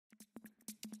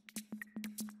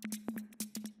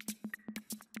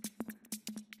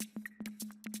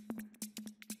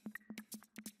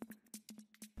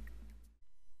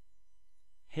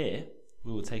Here,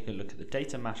 we will take a look at the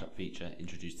Data Mashup feature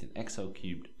introduced in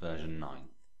XLCubed version 9.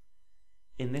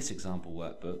 In this example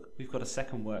workbook, we've got a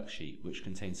second worksheet which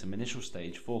contains some initial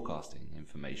stage forecasting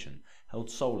information held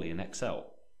solely in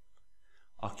Excel.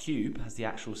 Our cube has the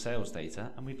actual sales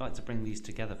data and we'd like to bring these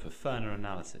together for further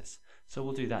analysis, so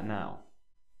we'll do that now.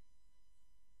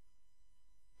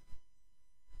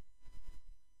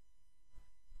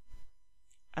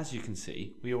 As you can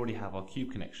see, we already have our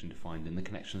cube connection defined in the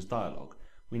connections dialog.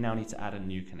 We now need to add a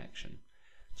new connection.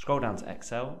 Scroll down to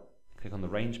Excel, click on the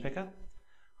range picker.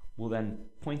 We'll then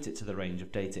point it to the range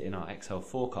of data in our Excel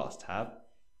forecast tab.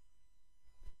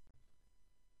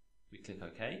 We click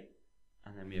OK,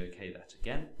 and then we OK that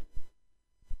again.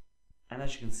 And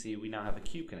as you can see, we now have a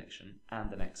cube connection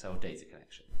and an Excel data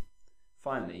connection.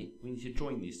 Finally, we need to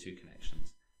join these two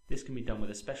connections. This can be done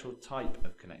with a special type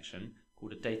of connection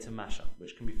called a Data Mashup,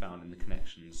 which can be found in the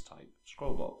Connections type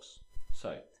scroll box.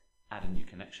 So, add a new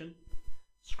connection,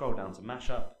 scroll down to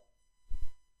Mashup,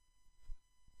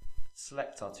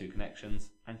 select our two connections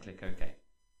and click OK.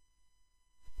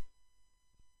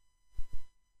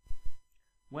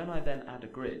 When I then add a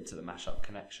grid to the Mashup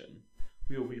connection,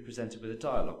 we will be presented with a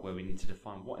dialog where we need to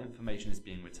define what information is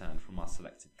being returned from our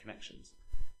selected connections.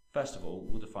 First of all,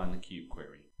 we'll define the cube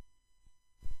query.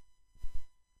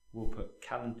 We'll put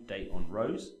calendar date on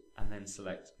rows and then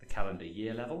select the calendar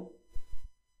year level.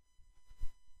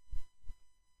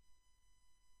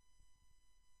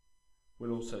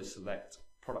 We'll also select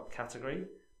product category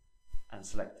and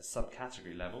select the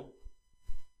subcategory level.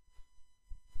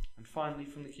 And finally,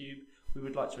 from the cube, we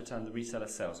would like to return the reseller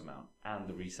sales amount and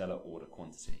the reseller order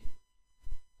quantity.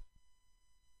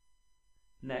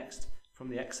 Next, from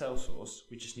the Excel source,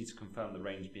 we just need to confirm the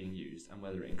range being used and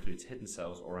whether it includes hidden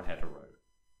cells or a header row.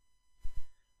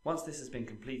 Once this has been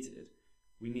completed,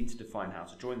 we need to define how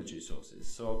to join the two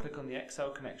sources. So I'll click on the Excel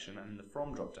connection and in the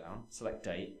From drop-down, select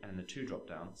Date, and in the To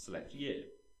drop-down, select Year.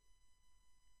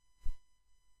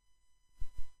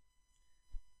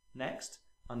 Next,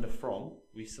 under From,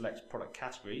 we select Product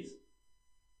Categories,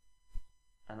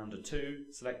 and under To,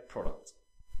 select Product.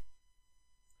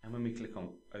 And when we click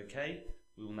on OK,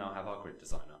 we will now have our grid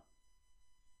designer.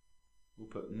 We'll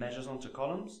put measures onto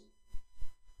columns,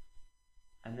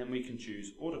 and then we can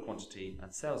choose order quantity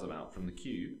and sales amount from the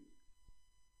cube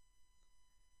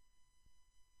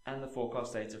and the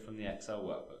forecast data from the Excel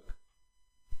workbook.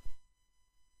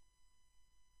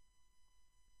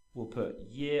 We'll put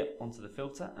year onto the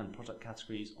filter and product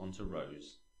categories onto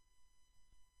rows.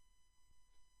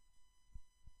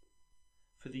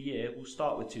 For the year, we'll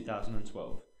start with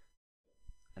 2012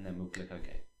 and then we'll click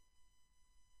OK.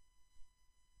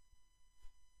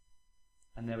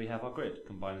 And there we have our grid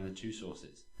combining the two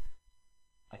sources.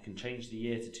 I can change the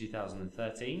year to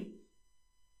 2013.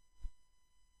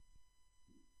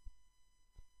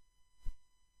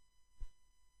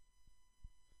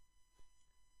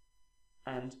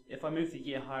 And if I move the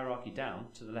year hierarchy down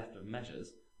to the left of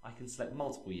measures, I can select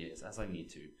multiple years as I need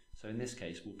to. So in this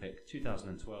case, we'll pick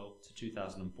 2012 to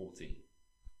 2014.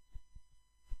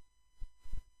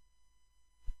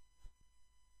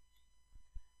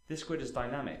 This grid is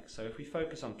dynamic, so if we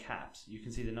focus on caps, you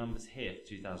can see the numbers here for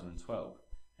 2012.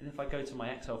 And if I go to my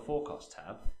Excel Forecast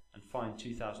tab and find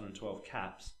 2012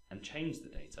 caps and change the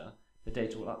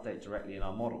data will update directly in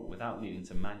our model without needing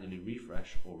to manually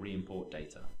refresh or re-import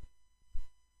data.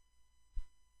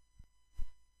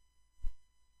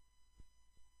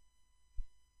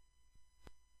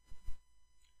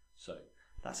 So,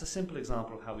 that's a simple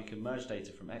example of how we can merge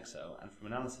data from Excel and from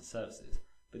analysis services,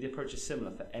 but the approach is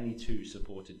similar for any two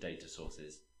supported data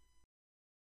sources.